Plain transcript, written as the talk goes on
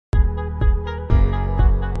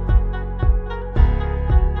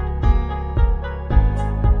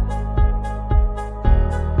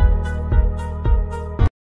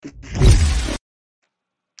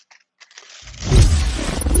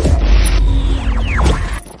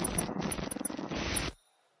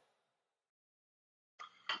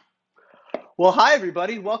Well, hi,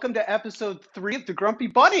 everybody. Welcome to episode 3 of The Grumpy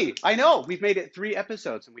Bunny. I know, we've made it 3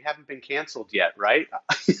 episodes and we haven't been canceled yet, right?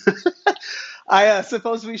 I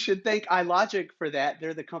suppose we should thank iLogic for that.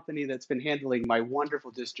 They're the company that's been handling my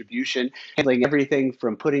wonderful distribution, handling everything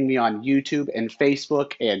from putting me on YouTube and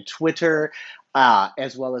Facebook and Twitter,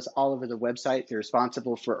 as well as all over the website. They're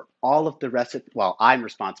responsible for all of the recipes. Well, I'm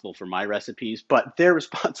responsible for my recipes, but they're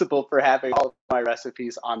responsible for having all of my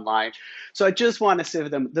recipes online. So I just want to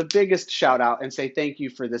give them the biggest shout out and say thank you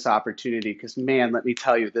for this opportunity because, man, let me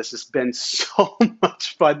tell you, this has been so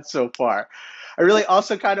much fun so far. I really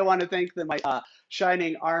also kind of want to thank my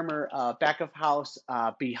shining armor, back of house,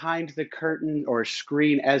 behind the curtain or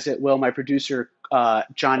screen, as it will, my producer,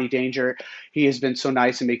 Johnny Danger. He has been so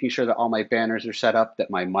nice in making sure that all my banners are set up, that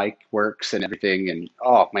my mic works and everything. And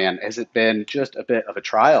oh man, has it been just a bit of a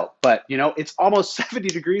trial. But you know, it's almost 70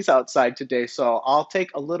 degrees outside today, so I'll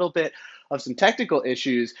take a little bit of some technical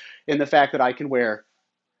issues in the fact that I can wear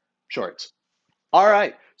shorts. All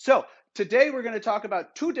right. So today we're going to talk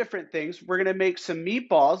about two different things. We're going to make some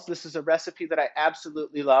meatballs. This is a recipe that I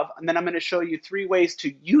absolutely love. And then I'm going to show you 3 ways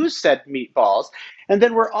to use said meatballs. And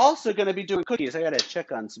then we're also going to be doing cookies. I got to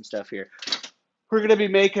check on some stuff here. We're going to be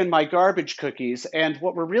making my garbage cookies. And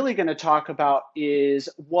what we're really going to talk about is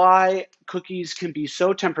why cookies can be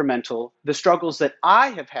so temperamental, the struggles that I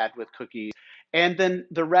have had with cookies, and then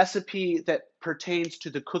the recipe that pertains to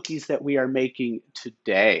the cookies that we are making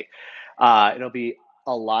today. It'll be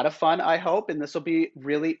a lot of fun, I hope, and this will be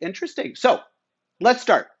really interesting. So let's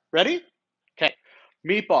start. Ready? Okay.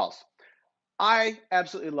 Meatballs. I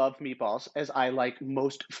absolutely love meatballs, as I like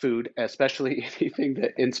most food, especially anything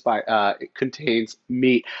that contains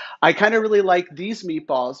meat. I kind of really like these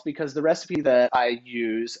meatballs because the recipe that I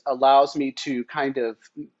use allows me to kind of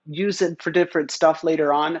use it for different stuff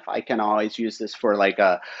later on. If I can always use this for like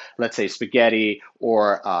let's say spaghetti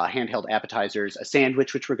or handheld appetizers, a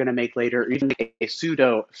sandwich, which we're going to make later, or even make a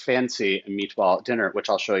pseudo fancy meatball dinner, which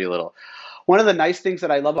I'll show you a little. One of the nice things that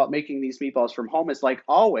I love about making these meatballs from home is, like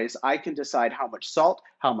always, I can decide how much salt,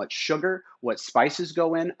 how much sugar, what spices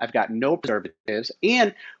go in. I've got no preservatives.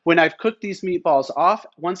 And when I've cooked these meatballs off,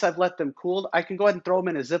 once I've let them cool, I can go ahead and throw them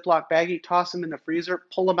in a Ziploc baggie, toss them in the freezer,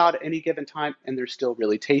 pull them out at any given time, and they're still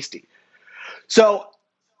really tasty. So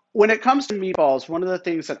when it comes to meatballs, one of the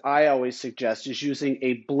things that I always suggest is using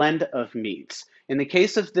a blend of meats. In the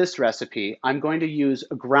case of this recipe, I'm going to use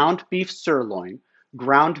a ground beef sirloin,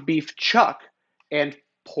 ground beef chuck, and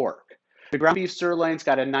pork. The ground beef sirloin's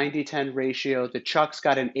got a 90-10 ratio. The chuck's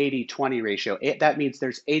got an 80-20 ratio. That means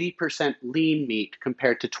there's 80% lean meat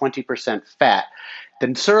compared to 20% fat.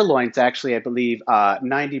 The sirloin's actually, I believe,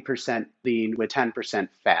 90% lean with 10%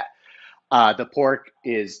 fat. The pork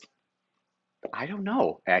is, I don't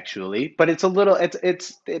know actually, but it's a little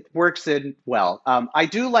it works in well. I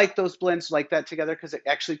do like those blends like that together because it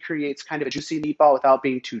actually creates kind of a juicy meatball without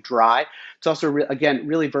being too dry. It's also again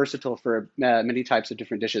really versatile for many types of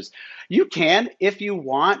different dishes. You can, if you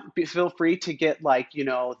want, feel free to get like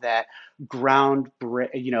that ground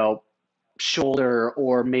shoulder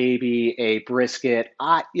or maybe a brisket.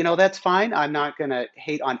 That's fine. I'm not going to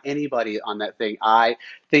hate on anybody on that thing. I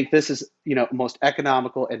think this is, most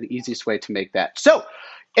economical and the easiest way to make that. So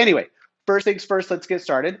anyway, first things first, let's get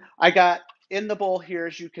started. I got in the bowl here,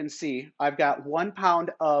 as you can see, I've got 1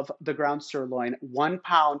 pound of the ground sirloin, 1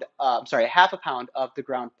 pound, half a pound of the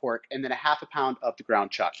ground pork, and then a half a pound of the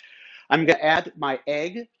ground chuck. I'm going to add my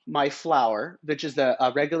egg, my flour, which is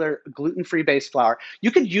a regular gluten-free based flour.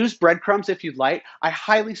 You can use breadcrumbs if you'd like. I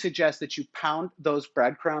highly suggest that you pound those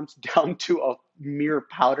breadcrumbs down to a mere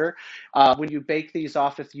powder. When you bake these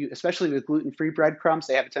off, especially with gluten-free breadcrumbs,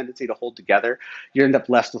 they have a tendency to hold together. You end up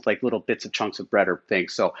left with like little bits of chunks of bread or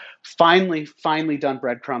things. So finely done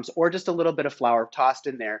breadcrumbs or just a little bit of flour tossed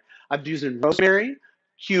in there. I'm using rosemary,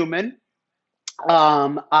 cumin.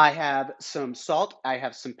 I have some salt. I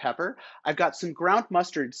have some pepper. I've got some ground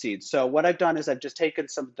mustard seeds. So what I've done is I've just taken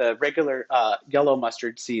some of the regular yellow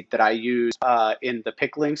mustard seed that I use in the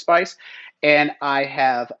pickling spice, and I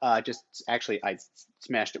have I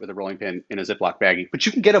smashed it with a rolling pin in a Ziploc baggie. But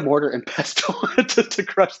you can get a mortar and pestle to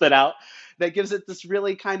crush that out. That gives it this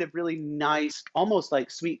really kind of really nice, almost like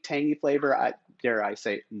sweet, tangy flavor. Dare I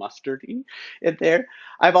say mustardy in there.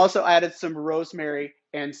 I've also added some rosemary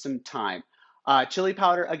and some thyme. Chili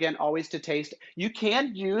powder, again, always to taste. You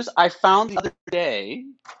can use, I found the other day,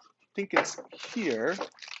 I think it's here,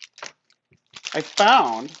 I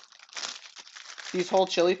found these whole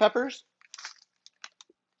chili peppers.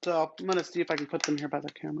 So I'm going to see if I can put them here by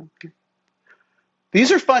the camera.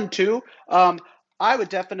 These are fun too. I would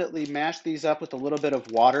definitely mash these up with a little bit of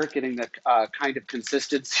water, getting the kind of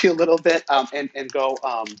consistency a little bit, and go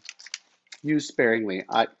use sparingly.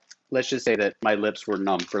 Let's just say that my lips were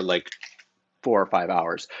numb for like 4 or 5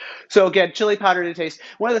 hours. So again, chili powder to taste.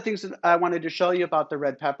 One of the things that I wanted to show you about the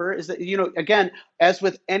red pepper is that, again, as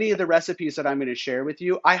with any of the recipes that I'm going to share with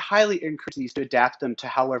you, I highly encourage these to adapt them to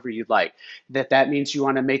however you like. That means you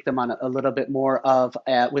want to make them on a little bit more of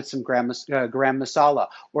with some gram masala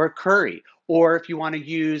or curry. Or if you want to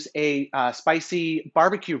use a spicy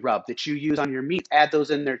barbecue rub that you use on your meat, add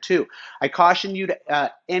those in there too. I caution you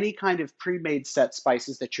to any kind of pre-made set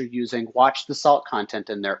spices that you're using, watch the salt content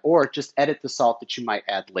in there, or just edit the salt that you might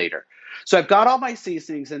add later. So I've got all my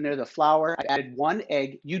seasonings in there, the flour, I added 1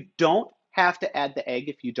 egg. You don't have to add the egg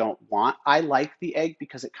if you don't want. I like the egg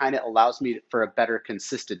because it kind of allows me for a better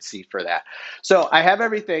consistency for that. So I have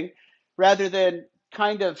everything. Rather than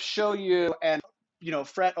kind of show you and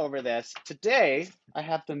fret over this, today I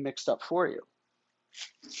have them mixed up for you.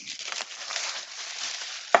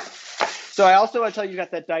 So I also want to tell you,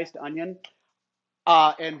 got that diced onion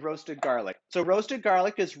and roasted garlic. So roasted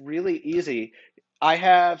garlic is really easy. I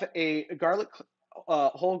have a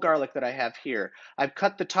whole garlic that I have here. I've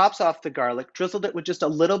cut the tops off the garlic, drizzled it with just a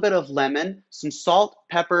little bit of lemon, some salt,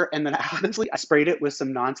 pepper, and then honestly, I sprayed it with some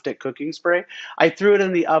nonstick cooking spray. I threw it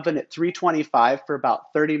in the oven at 325 for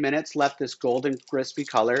about 30 minutes, left this golden crispy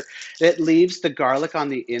color. It leaves the garlic on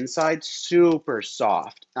the inside super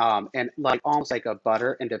soft and like almost like a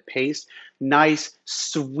butter and a paste. Nice,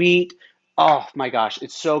 sweet. Oh my gosh,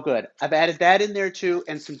 it's so good. I've added that in there too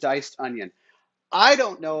and some diced onion. I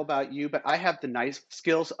don't know about you, but I have the nice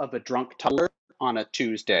skills of a drunk toddler on a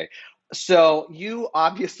Tuesday. So you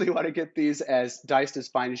obviously want to get these as diced as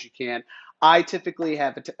fine as you can. I typically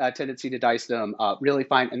have a tendency to dice them really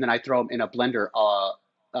fine, and then I throw them in a blender,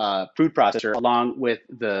 food processor, along with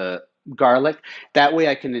the garlic. That way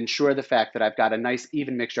I can ensure the fact that I've got a nice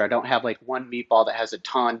even mixture. I don't have like one meatball that has a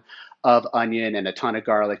ton of onion and a ton of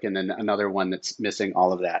garlic, and then another one that's missing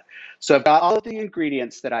all of that. So I've got all of the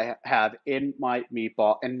ingredients that I have in my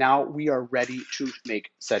meatball, and now we are ready to make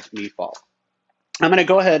said meatball. I'm going to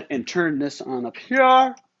go ahead and turn this on up here.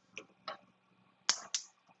 I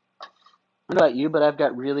don't know about you, but I've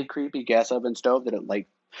got really creepy gas oven stove that it like,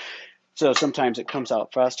 so sometimes it comes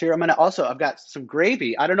out fast here. I've got some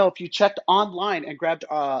gravy. I don't know if you checked online and grabbed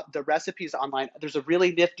the recipes online. There's a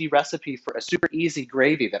really nifty recipe for a super easy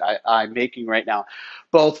gravy that I'm making right now,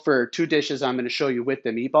 both for two dishes I'm going to show you with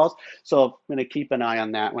the meatballs. So I'm going to keep an eye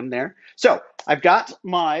on that one there. So I've got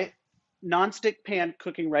my nonstick pan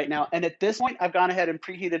cooking right now. And at this point, I've gone ahead and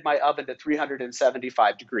preheated my oven to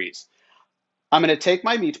 375 degrees. I'm going to take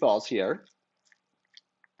my meatballs here.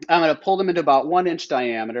 I'm going to pull them into about 1 inch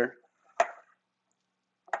diameter.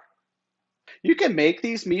 You can make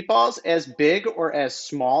these meatballs as big or as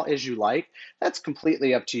small as you like. That's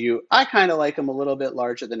completely up to you. I kind of like them a little bit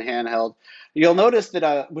larger than handheld. You'll notice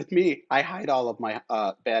that with me, I hide all of my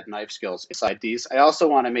bad knife skills inside these. I also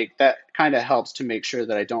want to make that kind of helps to make sure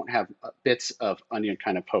that I don't have bits of onion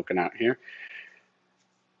kind of poking out here.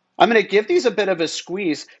 I'm going to give these a bit of a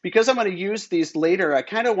squeeze because I'm going to use these later. I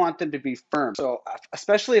kind of want them to be firm. So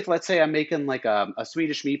especially if, let's say, I'm making like a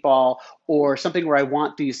Swedish meatball or something where I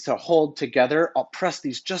want these to hold together, I'll press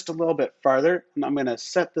these just a little bit farther. And I'm going to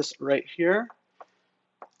set this right here.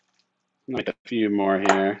 Like a few more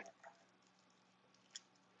here.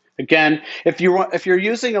 Again, if you're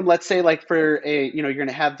using them, let's say like for you're going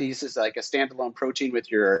to have these as like a standalone protein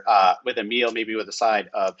with your with a meal, maybe with a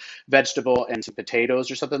side of vegetable and some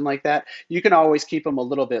potatoes or something like that. You can always keep them a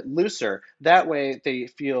little bit looser. That way, they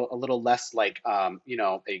feel a little less like a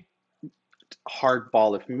hard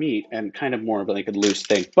ball of meat and kind of more of like a loose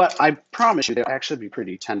thing. But I promise you, they'll actually be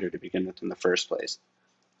pretty tender to begin with in the first place.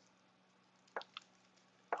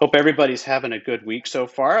 Hope everybody's having a good week so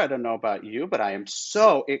far. I don't know about you, but I am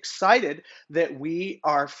so excited that we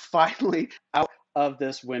are finally out of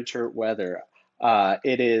this winter weather.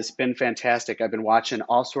 It has been fantastic. I've been watching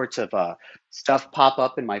all sorts of stuff pop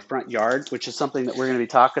up in my front yard, which is something that we're going to be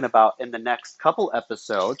talking about in the next couple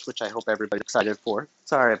episodes, which I hope everybody's excited for.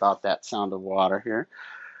 Sorry about that sound of water here.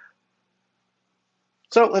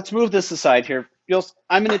 So let's move this aside here.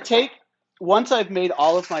 I'm going to take, once I've made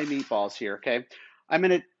all of my meatballs here, okay, I'm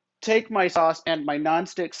going to take my sauce and my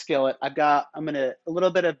nonstick skillet. I'm going to, a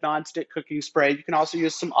little bit of nonstick cooking spray. You can also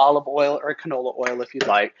use some olive oil or canola oil if you'd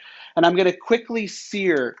like. And I'm going to quickly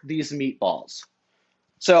sear these meatballs.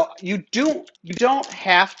 So you don't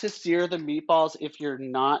have to sear the meatballs if you're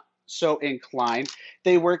not so inclined.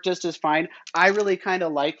 They work just as fine. I really kind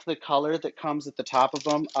of like the color that comes at the top of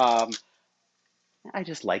them. I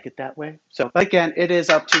just like it that way. So again, it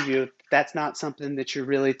is up to you. That's not something that you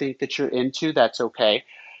really think that you're into. That's okay.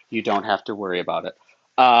 You don't have to worry about it.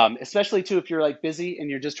 Especially too if you're like busy and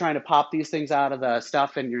you're just trying to pop these things out of the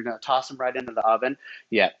stuff and you're gonna toss them right into the oven.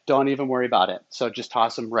 Yeah, don't even worry about it. So just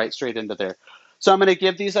toss them right straight into there. So I'm gonna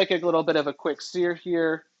give these like a little bit of a quick sear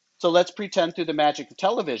here. So let's pretend through the magic of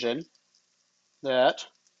television that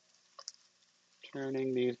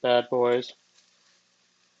turning these bad boys.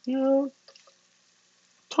 Yeah,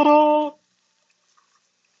 ta-da!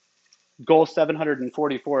 Goal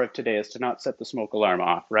 744 of today is to not set the smoke alarm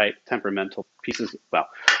off, right? Temperamental pieces. Well,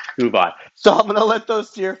 move on. So I'm gonna let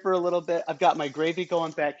those sear for a little bit. I've got my gravy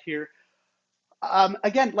going back here.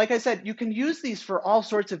 Again, like I said, you can use these for all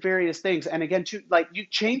sorts of various things. And again, to like you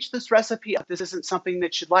change this recipe if this isn't something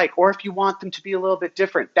that you like, or if you want them to be a little bit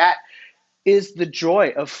different. That is the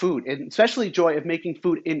joy of food, and especially joy of making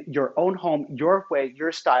food in your own home, your way,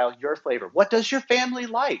 your style, your flavor. What does your family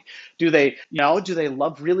like? Do they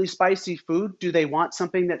love really spicy food? Do they want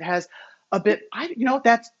something that has a bit,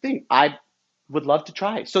 that's the thing. I would love to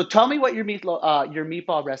try. So tell me what your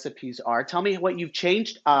meatball recipes are. Tell me what you've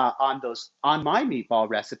changed on my meatball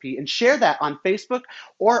recipe, and share that on Facebook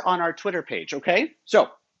or on our Twitter page. Okay. So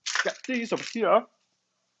got these over here.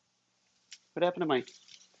 What happened to my?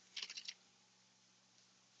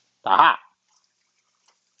 Aha.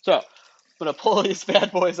 So I'm gonna pull these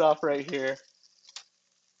bad boys off right here.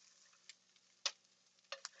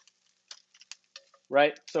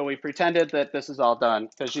 Right. So we pretended that this is all done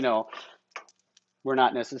because we're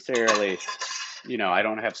not necessarily, I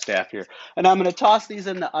don't have staff here. And I'm gonna toss these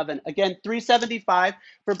in the oven again, 375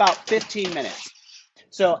 for about 15 minutes.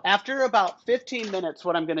 So after about 15 minutes,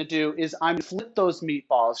 what I'm going to do is I'm going to flip those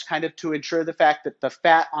meatballs kind of to ensure the fact that the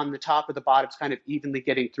fat on the top of the bottom is kind of evenly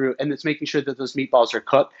getting through, and it's making sure that those meatballs are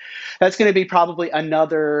cooked. That's going to be probably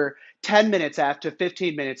another 10 minutes after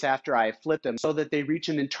 15 minutes after I flip them so that they reach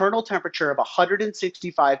an internal temperature of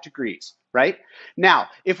 165 degrees. Right now,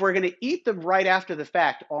 if we're going to eat them right after the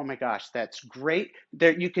fact, oh my gosh, that's great.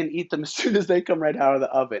 There, you can eat them as soon as they come right out of the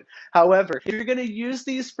oven. However, if you're going to use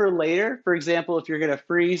these for later, for example, if you're going to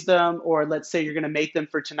freeze them, or let's say you're going to make them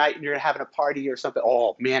for tonight and you're having a party or something.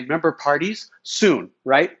 Oh man, remember parties? Soon,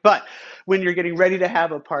 right? But when you're getting ready to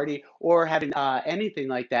have a party or having anything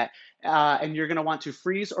like that, and you're going to want to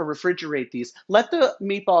freeze or refrigerate these, let the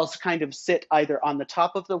meatballs kind of sit either on the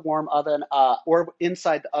top of the warm oven or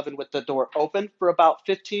inside the oven with the door open for about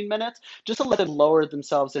 15 minutes, just to let them lower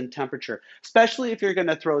themselves in temperature, especially if you're going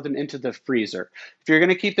to throw them into the freezer. If you're going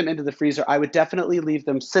to keep them into the freezer, I would definitely leave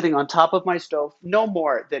them sitting on top of my stove, no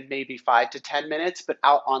more than maybe 5 to 10 minutes, but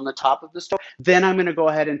out on the top of the stove. Then I'm going to go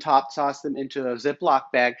ahead and top toss them into a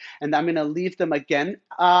Ziploc bag, and I'm going to leave them again,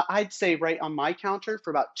 I'd say right on my counter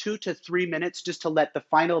for about 2 to 3 minutes, just to let the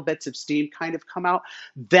final bits of steam kind of come out.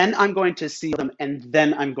 Then I'm going to seal them, and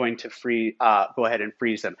then I'm going to go ahead and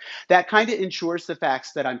freeze them. That kind of ensures the fact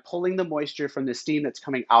that I'm pulling the moisture from the steam that's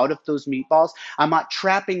coming out of those meatballs. I'm not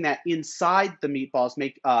trapping that inside the meatballs,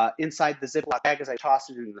 inside the Ziploc bag as I toss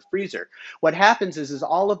it into the freezer. What happens is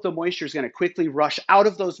all of the moisture is going to quickly rush out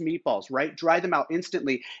of those meatballs, right? Dry them out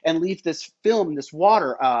instantly and leave this film, this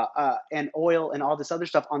water, and oil and all this other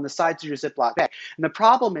stuff on the sides of your Ziploc bag. And the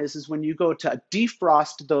problem is when you go to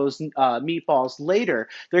defrost those meatballs later,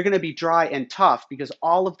 they're going to be dry and tough because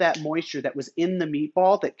all of that moisture that was in the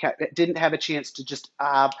meatball that didn't have a chance to just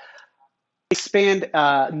expand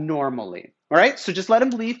normally. All right, so just let them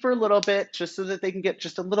leave for a little bit, just so that they can get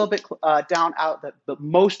just a little bit down out. The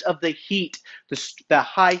most of the heat, the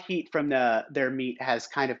high heat from their meat has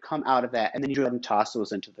kind of come out of that, and then you go ahead and toss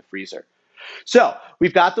those into the freezer. So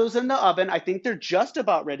we've got those in the oven. I think they're just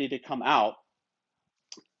about ready to come out.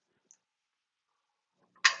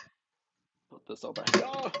 Put this over.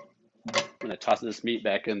 Oh, I'm gonna toss this meat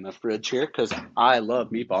back in the fridge here because I love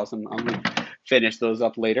meatballs, and I'm gonna finish those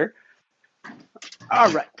up later.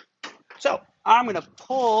 All right. So I'm going to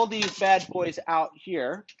pull these bad boys out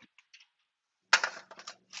here.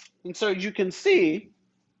 And so you can see,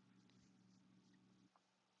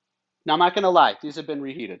 now I'm not going to lie, these have been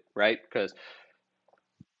reheated, right? Because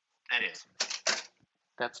that is.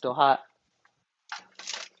 That's still hot.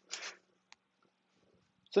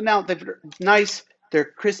 So now they're nice, they're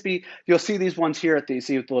crispy. You'll see these ones here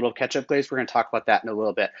see with the little ketchup glaze. We're going to talk about that in a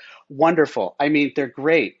little bit. Wonderful. I mean, they're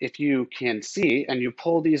great. If you can see and you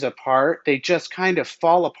pull these apart, they just kind of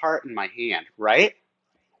fall apart in my hand, right?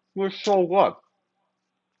 They're so good.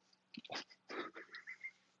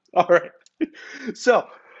 All right. So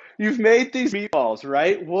you've made these meatballs,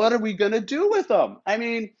 right? What are we going to do with them? I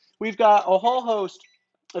mean, we've got a whole host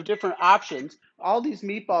of different options. All these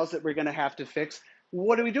meatballs that we're going to have to fix.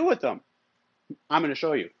 What do we do with them? I'm going to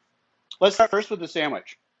show you. Let's start first with the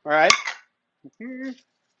sandwich. All right.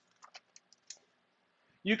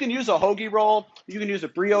 You can use a hoagie roll You can use a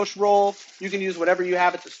brioche roll. You can use whatever you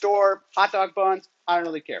have at the store. Hot dog buns. I don't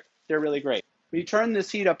really care. They're really great. We turn this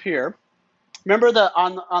heat up here. Remember the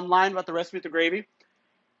online about the recipe with the gravy?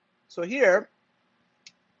 So here,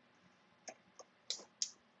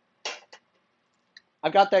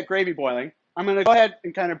 I've got that gravy boiling. I'm going to go ahead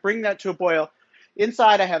and kind of bring that to a boil.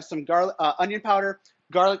 Inside, I have some onion powder,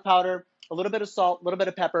 garlic powder, a little bit of salt, a little bit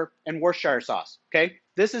of pepper, and Worcestershire sauce. Okay,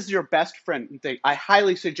 this is your best friend thing. I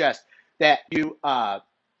highly suggest that you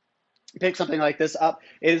pick something like this up.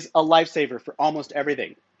 It is a lifesaver for almost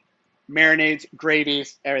everything. Marinades,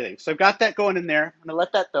 gravies, everything. So I've got that going in there. I'm going to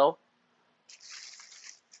let that go.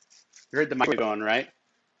 You heard the mic going, right?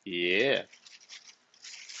 Yeah.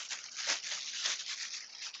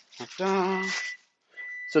 Ta-da.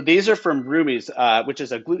 So these are from Rumi's, which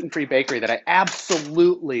is a gluten-free bakery that I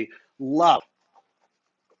absolutely love.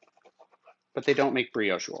 But they don't make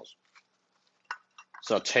brioche rolls.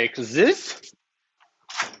 So take this.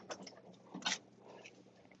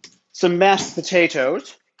 Some mashed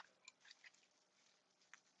potatoes.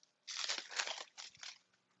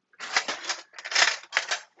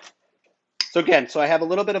 So again, I have a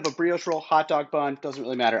little bit of a brioche roll, hot dog bun, doesn't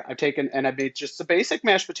really matter. I've taken and I've made just the basic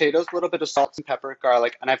mashed potatoes, a little bit of salt and pepper,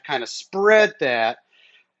 garlic, and I've kind of spread that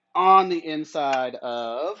on the inside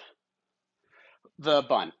of the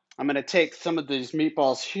bun. I'm going to take some of these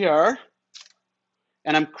meatballs here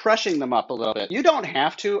and I'm crushing them up a little bit. You don't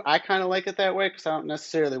have to. I kind of like it that way because I don't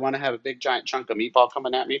necessarily want to have a big giant chunk of meatball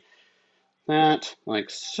coming at me. That, like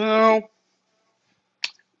so.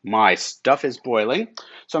 My stuff is boiling.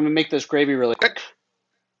 So I'm going to make this gravy really quick,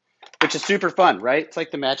 which is super fun, right? It's like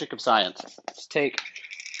the magic of science. Let's take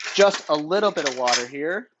just a little bit of water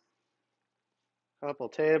here. A couple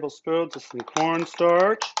tablespoons of some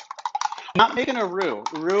cornstarch. I'm not making a roux.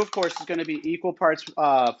 Roux, of course, is going to be equal parts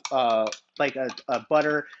of like a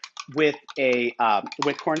butter with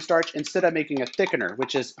with cornstarch instead of making a thickener,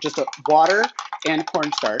 which is just a water and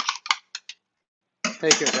cornstarch.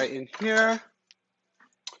 Take it right in here.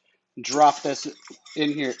 Drop this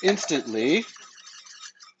in here instantly.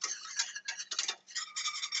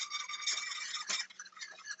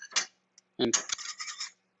 And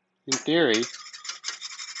in theory,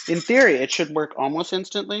 it should work almost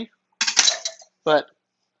instantly, but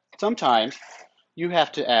sometimes you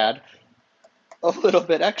have to add a little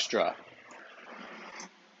bit extra.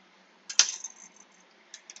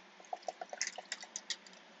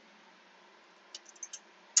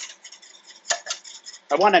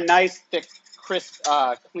 I want a nice, thick, crisp,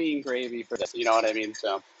 clean gravy for this. You know what I mean?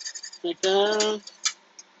 So, like that.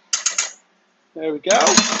 There we go.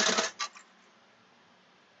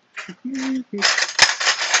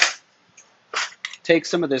 Take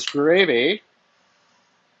some of this gravy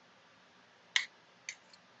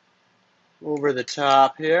over the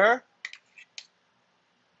top here.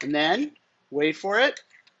 And then, wait for it.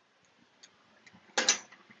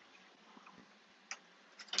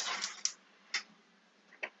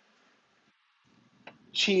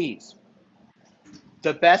 Cheese.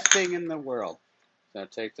 The best thing in the world. So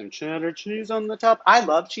take some cheddar cheese on the top. I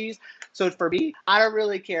love cheese. So for me, I don't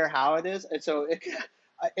really care how it is. And so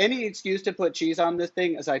any excuse to put cheese on this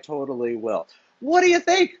thing is I totally will. What do you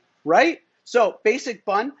think? Right? So basic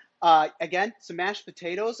bun. Again, some mashed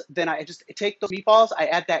potatoes. Then I just take those meatballs. I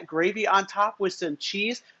add that gravy on top with some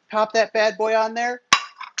cheese. Pop that bad boy on there.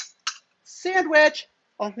 Sandwich.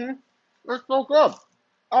 It's so good.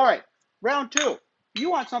 All right, round two. You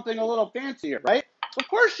want something a little fancier, right? Of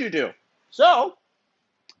course you do. So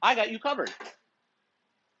I got you covered.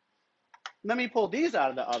 Let me pull these out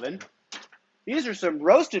of the oven. These are some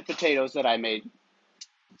roasted potatoes that I made.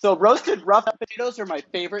 So roasted rough potatoes are my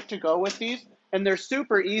favorite to go with these, and they're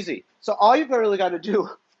super easy. So all you've really got to do,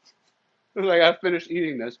 as I got finished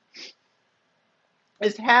eating this,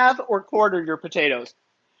 is halve or quarter your potatoes.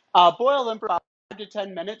 Boil them for about 5 to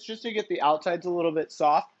 10 minutes just to get the outsides a little bit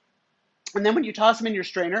soft. And then when you toss them in your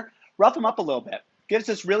strainer, rough them up a little bit. Gives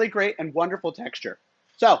this really great and wonderful texture.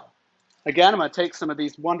 So, again, I'm going to take some of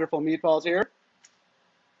these wonderful meatballs here.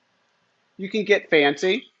 You can get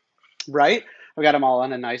fancy, right? I got them all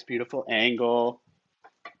on a nice, beautiful angle.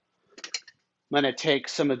 I'm going to take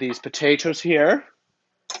some of these potatoes here.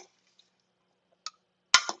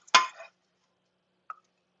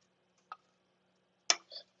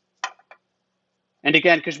 And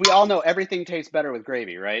again, because we all know everything tastes better with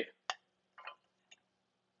gravy, right?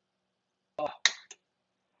 Oh.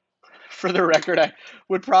 For the record, I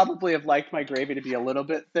would probably have liked my gravy to be a little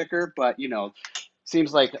bit thicker, but you know,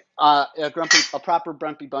 seems like a proper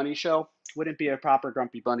Grumpy Bunny show wouldn't be a proper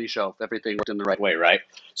Grumpy Bunny show if everything worked in the right way, right?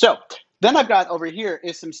 So then I've got over here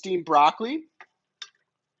is some steamed broccoli.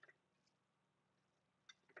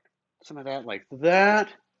 some of that like that.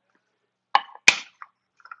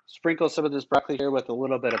 Sprinkle some of this broccoli here with a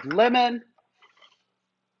little bit of lemon.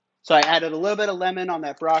 So I added a little bit of lemon on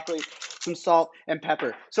that broccoli, some salt and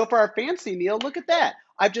pepper. So for our fancy meal, look at that.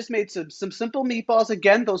 I've just made some simple meatballs.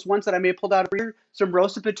 Again, those ones that I may have pulled out of here, some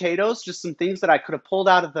roasted potatoes, just some things that I could have pulled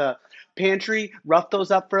out of the pantry, roughed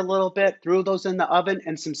those up for a little bit, threw those in the oven,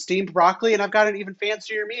 and some steamed broccoli, and I've got an even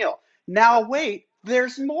fancier meal. Now wait,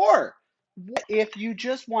 there's more. What if you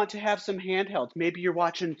just want to have some handhelds? Maybe you're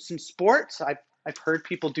watching some sports. I've heard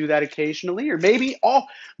people do that occasionally, or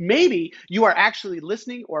maybe you are actually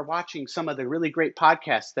listening or watching some of the really great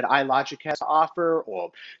podcasts that iLogic has to offer,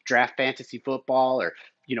 or draft fantasy football, or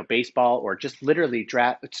baseball, or just literally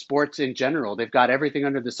draft sports in general. They've got everything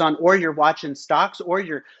under the sun. Or you're watching stocks, or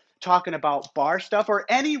you're talking about bar stuff, or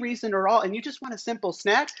any reason at all, and you just want a simple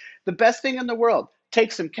snack. The best thing in the world.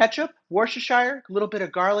 Take some ketchup, Worcestershire, a little bit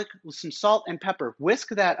of garlic, with some salt and pepper. Whisk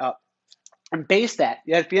that up and baste that.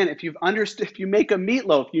 At the end, if you make a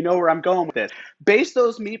meatloaf, you know where I'm going with this. Baste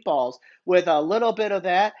those meatballs with a little bit of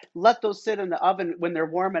that. Let those sit in the oven when they're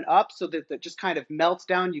warming up, so that it just kind of melts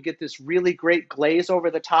down. You get this really great glaze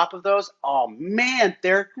over the top of those. Oh man,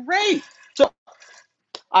 they're great. So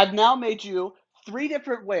I've now made you 3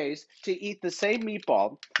 different ways to eat the same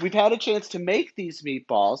meatball. We've had a chance to make these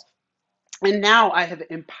meatballs, and now I have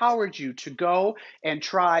empowered you to go and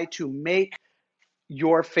try to make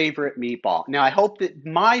your favorite meatball. Now, I hope that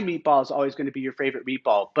my meatball is always going to be your favorite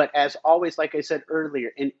meatball, but as always, like I said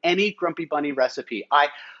earlier, in any Grumpy Bunny recipe, I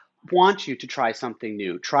want you to try something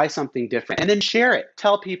new, try something different, and then share it.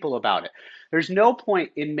 Tell people about it. There's no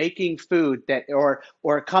point in making food that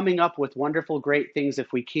or coming up with wonderful, great things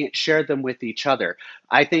if we can't share them with each other.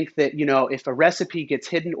 I think that, if a recipe gets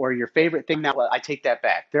hidden, or your favorite thing, now I take that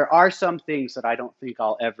back. There are some things that I don't think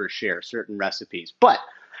I'll ever share, certain recipes, but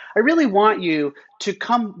I really want you to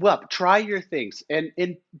come up, try your things,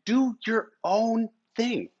 and do your own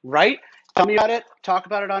thing, right? Tell me about it, talk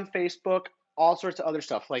about it on Facebook, all sorts of other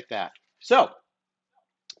stuff like that. So,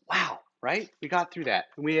 wow, right? We got through that.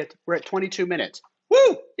 And we're at 22 minutes.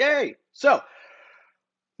 Woo! Yay! So,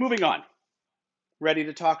 moving on. Ready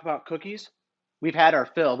to talk about cookies? We've had our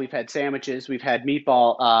fill. We've had sandwiches. We've had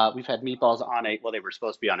meatball. We've had meatballs on they were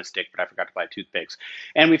supposed to be on a stick, but I forgot to buy toothpicks.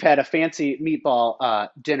 And we've had a fancy meatball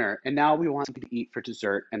dinner. And now we want something to eat for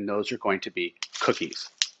dessert, and those are going to be cookies.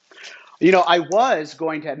 I was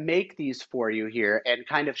going to make these for you here and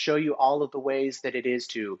kind of show you all of the ways that it is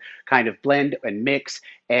to kind of blend and mix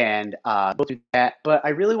and go through that. But I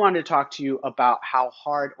really wanted to talk to you about how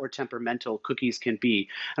hard or temperamental cookies can be.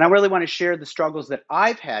 And I really want to share the struggles that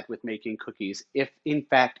I've had with making cookies, if in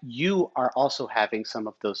fact you are also having some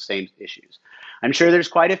of those same issues. I'm sure there's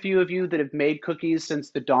quite a few of you that have made cookies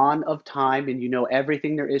since the dawn of time, and you know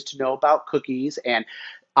everything there is to know about cookies. And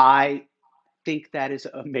I think that is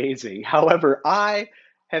amazing. However, I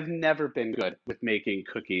have never been good with making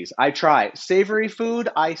cookies. I try. Savory food,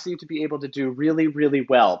 I seem to be able to do really, really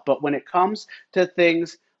well. But when it comes to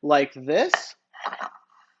things like this,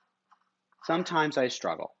 sometimes I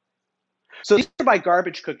struggle. So these are my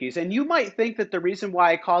garbage cookies, and you might think that the reason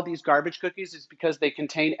why I call these garbage cookies is because they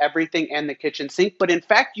contain everything and the kitchen sink, but in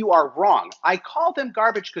fact, you are wrong. I call them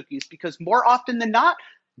garbage cookies because more often than not,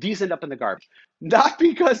 these end up in the garbage. Not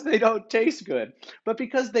because they don't taste good, but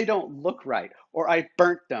because they don't look right, or I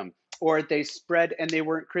burnt them, or they spread and they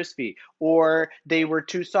weren't crispy, or they were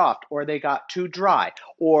too soft, or they got too dry,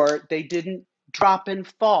 or they didn't drop and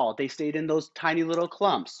fall. They stayed in those tiny little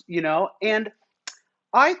clumps. And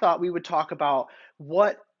I thought we would talk about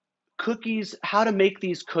how to make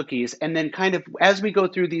these cookies, and then kind of as we go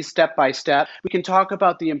through these step by step, we can talk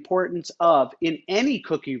about the importance of, in any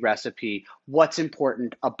cookie recipe, what's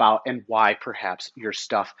important about and why perhaps your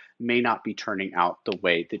stuff may not be turning out the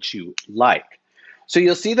way that you like. So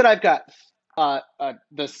you'll see that I've got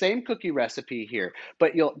the same cookie recipe here,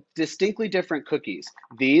 but you'll distinctly different cookies.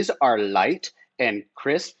 These are light and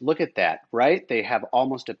crisp. Look at that, right? They have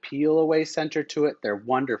almost a peel away center to it. They're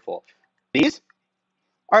wonderful. These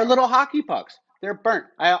are little hockey pucks. They're burnt.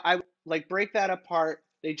 I like break that apart.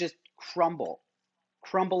 They just crumble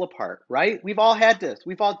apart, right? We've all had this.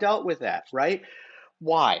 We've all dealt with that, right?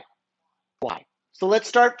 Why? Why? So let's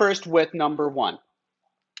start first with number one.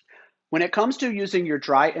 When it comes to using your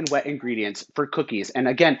dry and wet ingredients for cookies, and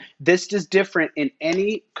again, this is different in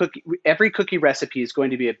every cookie recipe is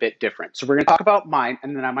going to be a bit different. So we're going to talk about mine,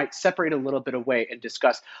 and then I might separate a little bit away and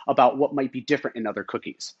discuss about what might be different in other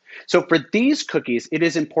cookies. So for these cookies, it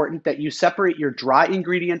is important that you separate your dry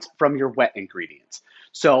ingredients from your wet ingredients.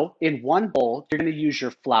 So in one bowl, you're going to use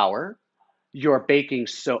your flour, your baking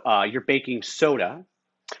soda,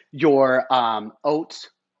 your oats,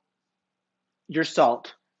 your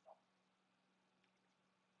salt,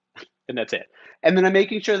 and that's it. And then I'm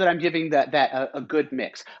making sure that I'm giving a good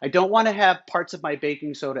mix. I don't want to have parts of my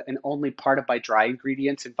baking soda and only part of my dry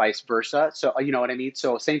ingredients and vice versa. So you know what I mean?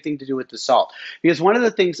 So same thing to do with the salt. Because one of the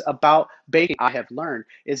things about baking I have learned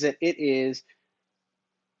is that it is,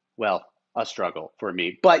 well, a struggle for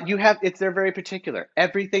me. But they're very particular.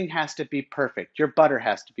 Everything has to be perfect. Your butter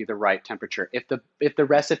has to be the right temperature. If the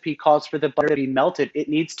recipe calls for the butter to be melted, it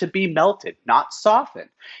needs to be melted, not softened.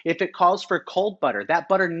 If it calls for cold butter, that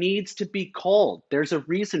butter needs to be cold. There's a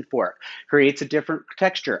reason for it. Creates a different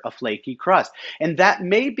texture, a flaky crust. And that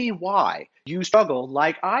may be why you struggle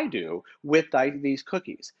like I do with these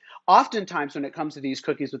cookies. Oftentimes when it comes to these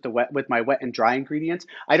cookies with my wet and dry ingredients,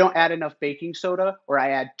 I don't add enough baking soda, or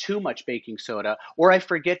I add too much baking soda, or I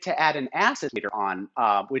forget to add an acid later on,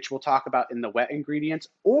 which we'll talk about in the wet ingredients,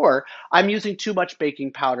 or I'm using too much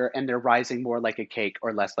baking powder and they're rising more like a cake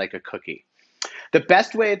or less like a cookie. The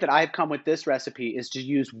best way that I've come with this recipe is to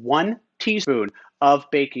use 1 teaspoon of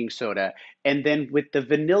baking soda. And then with the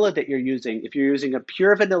vanilla that you're using, if you're using a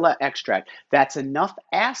pure vanilla extract, that's enough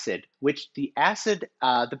acid, which the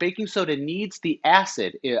baking soda needs the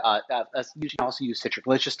acid. You can also use citric,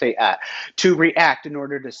 let's just say to react in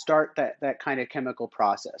order to start that kind of chemical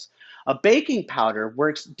process. A baking powder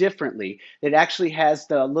works differently. It actually has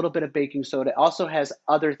the little bit of baking soda. It also has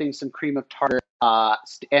other things, some cream of tartar,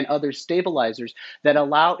 and other stabilizers that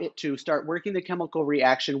allow it to start working the chemical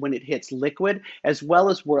reaction when it hits liquid, as well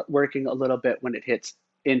as working a little bit when it hits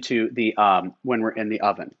into when we're in the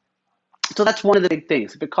oven. So that's one of the big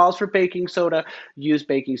things. If it calls for baking soda, use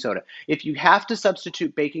baking soda. If you have to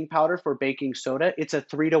substitute baking powder for baking soda, it's a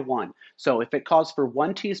 3-to-1. So if it calls for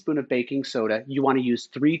 1 teaspoon of baking soda, you want to use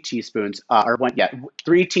 3 teaspoons,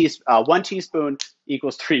 1 teaspoon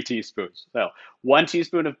equals 3 teaspoons. So 1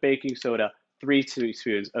 teaspoon of baking soda, 3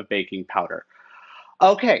 teaspoons of baking powder.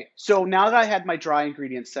 Okay, so now that I had my dry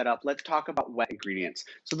ingredients set up, let's talk about wet ingredients.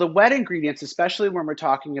 So the wet ingredients, especially when we're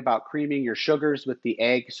talking about creaming your sugars with the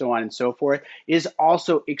egg, so on and so forth, is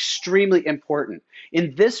also extremely important.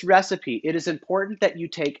 In this recipe, it is important that you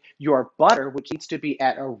take your butter, which needs to be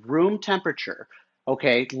at a room temperature,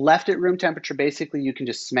 okay, left at room temperature, basically you can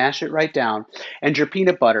just smash it right down, and your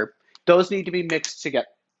peanut butter, those need to be mixed together.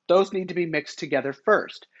 Those need to be mixed together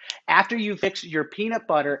first. After you've mixed your peanut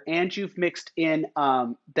butter and you've mixed in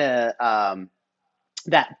that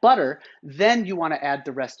butter, then you want to add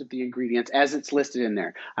the rest of the ingredients as it's listed in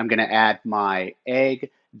there. I'm going to add my egg,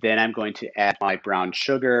 then I'm going to add my brown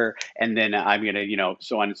sugar, and then I'm going to,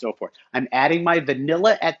 so on and so forth. I'm adding my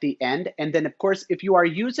vanilla at the end. And then, of course, if you are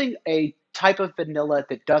using a type of vanilla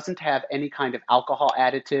that doesn't have any kind of alcohol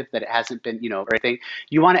additive, that it hasn't been, or anything,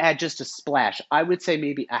 you want to add just a splash. I would say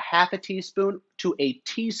maybe a 1/2 teaspoon to a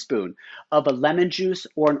teaspoon of a lemon juice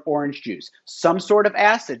or an orange juice, some sort of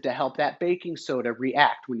acid to help that baking soda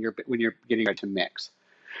react when you're getting ready to mix.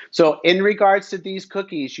 So in regards to these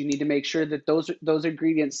cookies, you need to make sure that those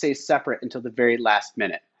ingredients stay separate until the very last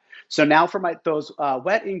minute. So now for those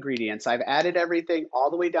wet ingredients, I've added everything all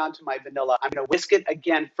the way down to my vanilla. I'm going to whisk it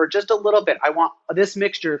again for just a little bit. I want this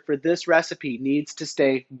mixture for this recipe needs to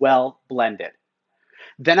stay well blended.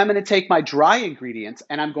 Then I'm going to take my dry ingredients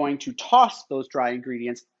and I'm going to toss those dry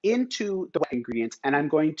ingredients into the wet ingredients, and I'm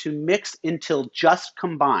going to mix until just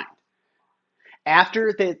combined.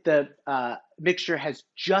 After the mixture has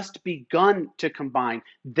just begun to combine,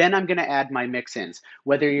 then I'm going to add my mix-ins.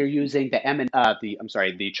 Whether you're using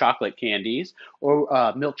the chocolate candies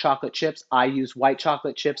or milk chocolate chips, I use white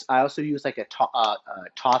chocolate chips. I also use like a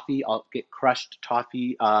toffee. I'll get crushed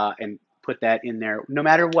toffee and put that in there. No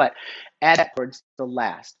matter what, add that towards the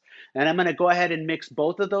last. And I'm going to go ahead and mix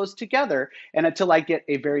both of those together and until I get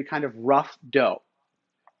a very kind of rough dough.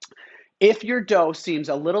 If your dough seems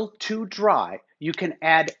a little too dry, you can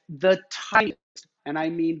add the tiniest, and I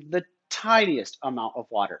mean the tiniest amount of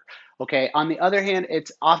water. Okay. On the other hand,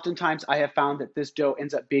 it's oftentimes I have found that this dough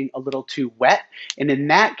ends up being a little too wet. And in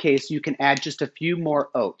that case, you can add just a few more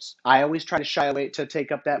oats. I always try to shy away to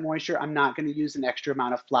take up that moisture. I'm not going to use an extra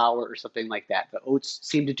amount of flour or something like that. The oats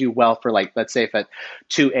seem to do well for, like, let's say if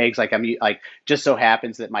 2 eggs, just so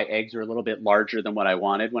happens that my eggs are a little bit larger than what I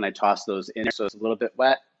wanted when I toss those in there. So it's a little bit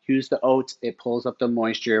wet. Use the oats. It pulls up the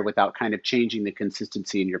moisture without kind of changing the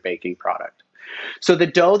consistency in your baking product. So the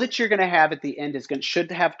dough that you're going to have at the end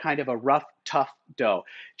should have kind of a rough, tough dough.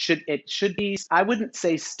 It should be, I wouldn't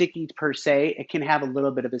say sticky per se. It can have a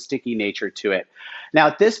little bit of a sticky nature to it. Now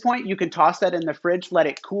at this point, you can toss that in the fridge, let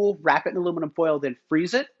it cool, wrap it in aluminum foil, then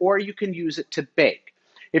freeze it, or you can use it to bake.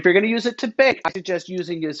 If you're going to use it to bake, I suggest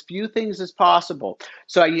using as few things as possible.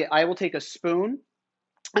 So I will take a spoon,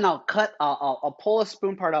 and I'll pull a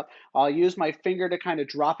spoon part up. I'll use my finger to kind of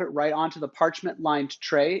drop it right onto the parchment lined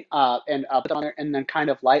tray, and put it on there and then kind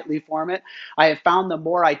of lightly form it. I have found the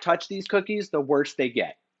more I touch these cookies, the worse they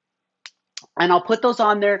get. And I'll put those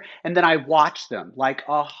on there and then I watch them like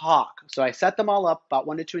a hawk. So I set them all up about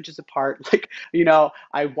 1 to 2 inches apart. Like,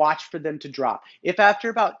 I watch for them to drop. If after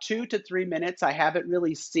about 2 to 3 minutes I haven't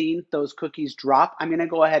really seen those cookies drop, I'm going to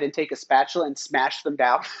go ahead and take a spatula and smash them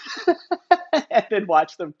down and then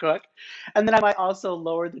watch them cook. And then I might also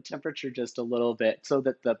lower the temperature just a little bit so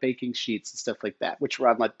that the baking sheets and stuff like that, which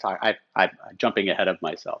I'm not talking, I'm jumping ahead of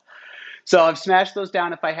myself. So I've smashed those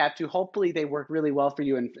down if I have to. Hopefully they work really well for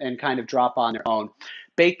you and kind of drop on their own.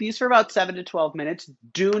 Bake these for about 7 to 12 minutes.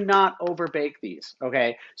 Do not over bake these.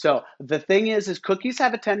 Okay. So the thing is cookies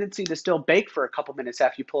have a tendency to still bake for a couple minutes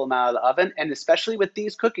after you pull them out of the oven. And especially with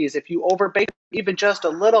these cookies, if you over bake even just a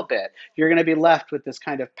little bit, you're going to be left with this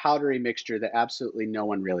kind of powdery mixture that absolutely no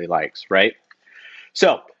one really likes, right?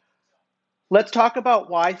 So let's talk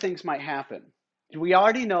about why things might happen. We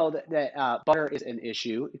already know that butter is an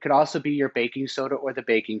issue. It could also be your baking soda or the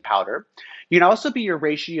baking powder. You can also be your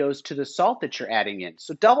ratios to the salt that you're adding in.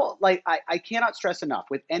 So double, like I cannot stress enough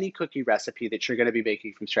with any cookie recipe that you're going to be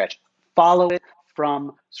making from scratch, follow it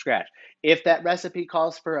from scratch. If that recipe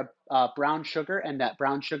calls for a brown sugar and that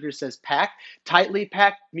brown sugar says packed, tightly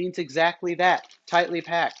packed means exactly that, tightly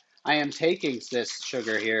packed. I am taking this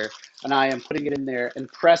sugar here and I am putting it in there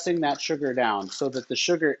and pressing that sugar down so that the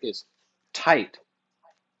sugar is tight,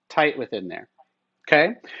 tight within there.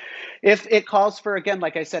 Okay. If it calls for, again,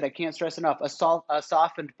 like I said, I can't stress enough, a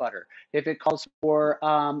softened butter. If it calls for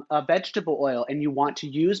a vegetable oil and you want to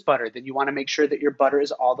use butter, then you want to make sure that your butter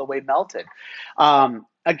is all the way melted.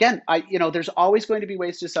 Again, there's always going to be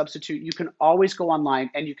ways to substitute. You can always go online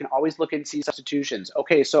and you can always look and see substitutions.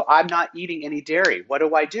 Okay, so I'm not eating any dairy. What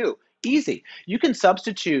do I do? Easy. You can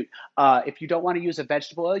substitute, if you don't want to use a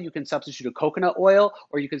vegetable oil, you can substitute a coconut oil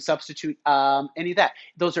or you can substitute any of that.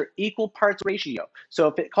 Those are equal parts ratio. So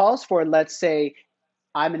if it calls for, let's say,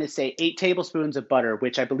 I'm going to say 8 tablespoons of butter,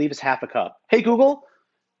 which I believe is half a cup. Hey, Google,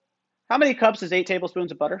 how many cups is 8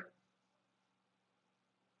 tablespoons of butter?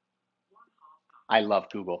 I love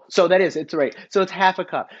Google. So it's right. So it's half a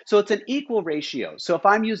cup. So it's an equal ratio. So if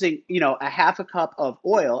I'm using, a half a cup of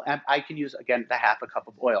oil, I can use, again, the half a cup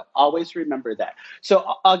of oil. Always remember that. So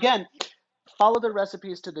again, follow the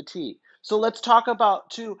recipes to the T. So let's talk about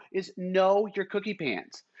too is know your cookie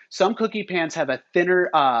pans. Some cookie pans have a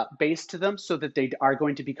thinner base to them so that they are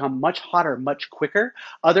going to become much hotter much quicker.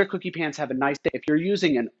 Other cookie pans have a nice, if you're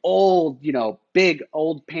using an old, big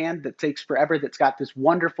old pan that takes forever, that's got this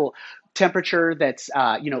wonderful temperature that's,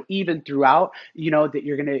 even throughout, that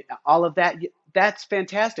you're going to, all of that, that's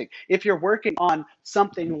fantastic. If you're working on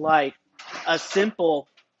something like a simple,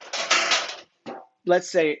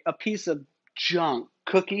 let's say, a piece of junk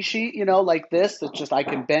cookie sheet, like this, that just I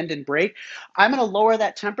can bend and break, I'm going to lower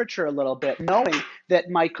that temperature a little bit, knowing that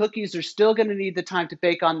my cookies are still going to need the time to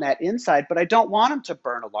bake on that inside, but I don't want them to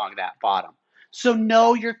burn along that bottom. So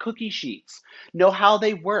know your cookie sheets, know how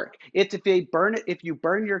they work. If you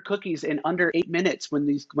burn your cookies in under 8 minutes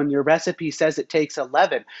when your recipe says it takes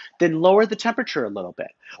 11, then lower the temperature a little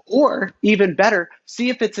bit. Or even better, see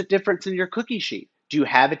if it's a difference in your cookie sheet. Do you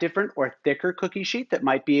have a different or thicker cookie sheet that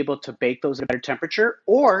might be able to bake those at a better temperature?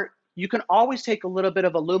 Or you can always take a little bit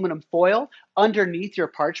of aluminum foil underneath your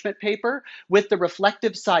parchment paper with the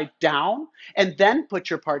reflective side down, and then put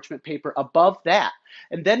your parchment paper above that.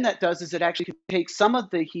 And then that does is it actually can take some of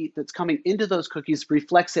the heat that's coming into those cookies,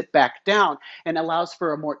 reflects it back down, and allows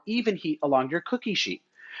for a more even heat along your cookie sheet.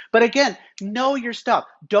 But again, know your stuff.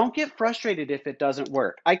 Don't get frustrated if it doesn't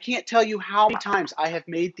work. I can't tell you how many times I have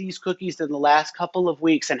made these cookies in the last couple of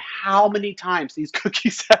weeks and how many times these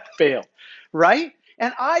cookies have failed, right?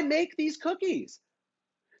 And I make these cookies.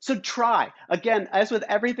 So try. Again, as with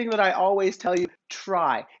everything that I always tell you,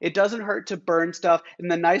 try. It doesn't hurt to burn stuff. And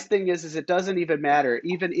the nice thing is it doesn't even matter.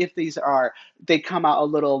 Even if they come out a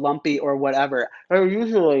little lumpy or whatever, they're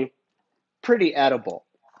usually pretty edible,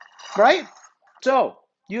 right? So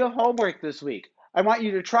you have homework this week. I want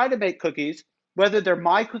you to try to make cookies, whether they're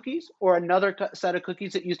my cookies or another set of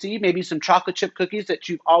cookies that you see, maybe some chocolate chip cookies that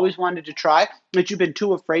you've always wanted to try, that you've been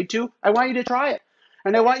too afraid to. I want you to try it.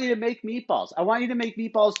 And I want you to make meatballs. I want you to make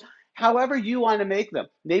meatballs however you want to make them.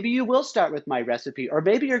 Maybe you will start with my recipe, or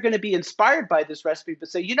maybe you're going to be inspired by this recipe, but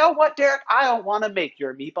say, you know what, Derek, I don't want to make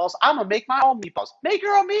your meatballs. I'm going to make my own meatballs. Make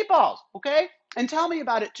your own meatballs, okay? And tell me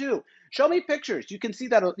about it too. Show me pictures. You can see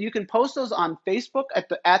that. You can post those on Facebook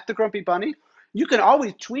at the Grumpy Bunny. You can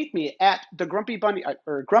always tweet me at the Grumpy Bunny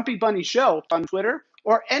or Grumpy Bunny Show on Twitter,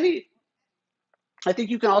 or any I think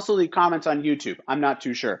you can also leave comments on YouTube. I'm not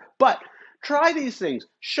too sure. But try these things.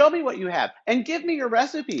 Show me what you have and give me your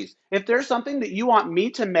recipes. If there's something that you want me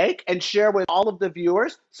to make and share with all of the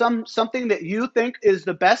viewers, something that you think is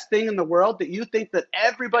the best thing in the world that you think that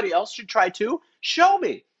everybody else should try too, show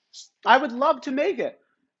me. I would love to make it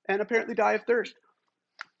and apparently die of thirst.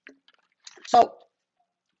 So,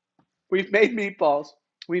 we've made meatballs.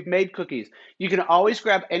 We've made cookies. You can always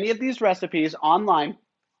grab any of these recipes online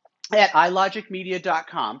at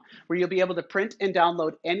ilogicmedia.com, where you'll be able to print and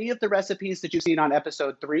download any of the recipes that you've seen on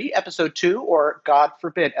episode 3, episode 2, or God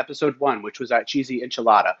forbid, episode 1, which was that cheesy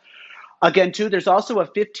enchilada. Again, too, there's also a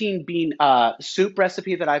 15 bean soup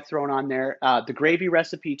recipe that I've thrown on there, the gravy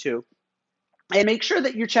recipe, too. And make sure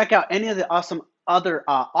that you check out any of the awesome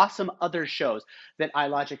other shows that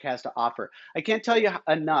iLogic has to offer. I can't tell you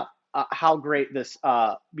enough how great this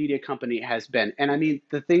media company has been, and I mean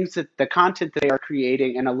the content that they are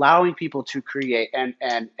creating and allowing people to create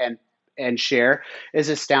and share is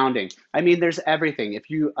astounding. I mean, there's everything. If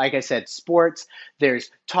you, like I said, sports,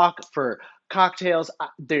 there's talk for cocktails.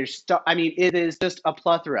 I mean, it is just a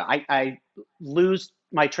plethora. I lose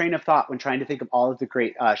my train of thought when trying to think of all of the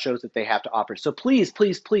great shows that they have to offer. So please,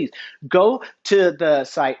 please, please go to the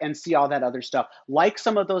site and see all that other stuff. Like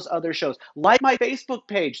some of those other shows. Like my Facebook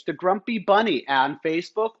page, The Grumpy Bunny, on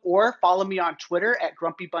Facebook, or follow me on Twitter at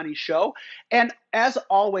Grumpy Bunny Show. And as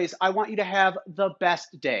always, I want you to have the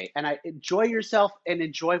best day, and enjoy yourself and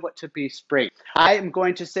enjoy what to be spring. I am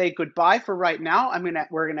going to say goodbye for right now.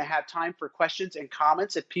 We're gonna have time for questions and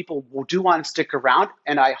comments if people do want to stick around,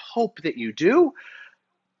 and I hope that you do.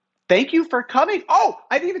 Thank you for coming. Oh,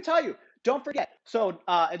 I didn't even tell you. Don't forget. So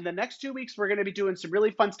in the next 2 weeks, we're going to be doing some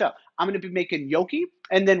really fun stuff. I'm going to be making gnocchi,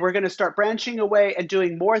 and then we're going to start branching away and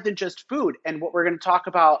doing more than just food. And what we're going to talk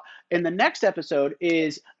about in the next episode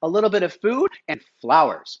is a little bit of food and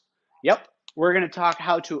flowers. Yep. We're going to talk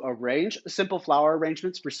how to arrange simple flower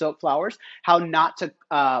arrangements for silk flowers, how not to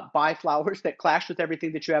buy flowers that clash with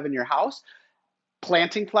everything that you have in your house,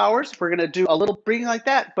 planting flowers. We're going to do a little breeding like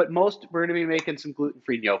that, but most we're going to be making some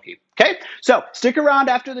gluten-free gnocchi. Okay, so stick around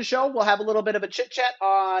after the show. We'll have a little bit of a chit chat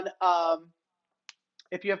on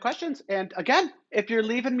if you have questions. And again, if you're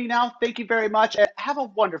leaving me now, thank you very much and have a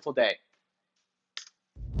wonderful day.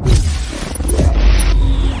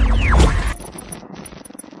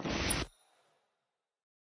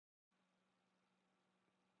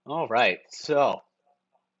 All right, so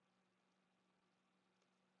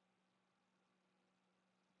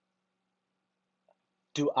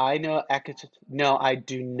do I know? No, I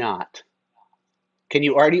do not. Can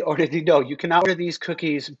you already order the? No, you cannot order these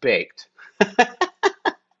cookies baked.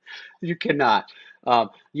 You cannot.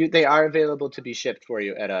 They are available to be shipped for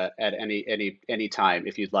you at any time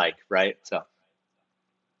if you'd like, right? So,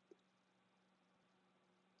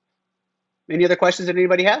 any other questions that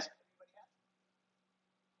anybody has?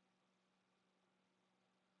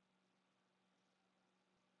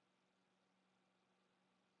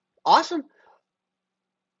 Awesome.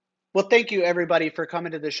 Well, thank you everybody for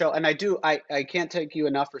coming to the show, and I can't thank you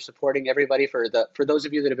enough for supporting everybody for those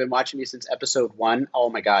of you that have been watching me since episode 1.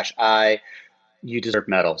 Oh my gosh, you deserve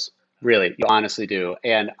medals. Really, you honestly do.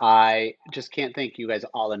 And I just can't thank you guys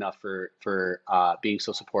all enough for being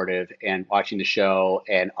so supportive and watching the show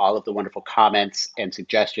and all of the wonderful comments and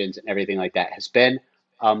suggestions and everything like that has been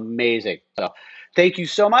amazing. So thank you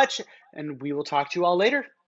so much, and we will talk to you all later.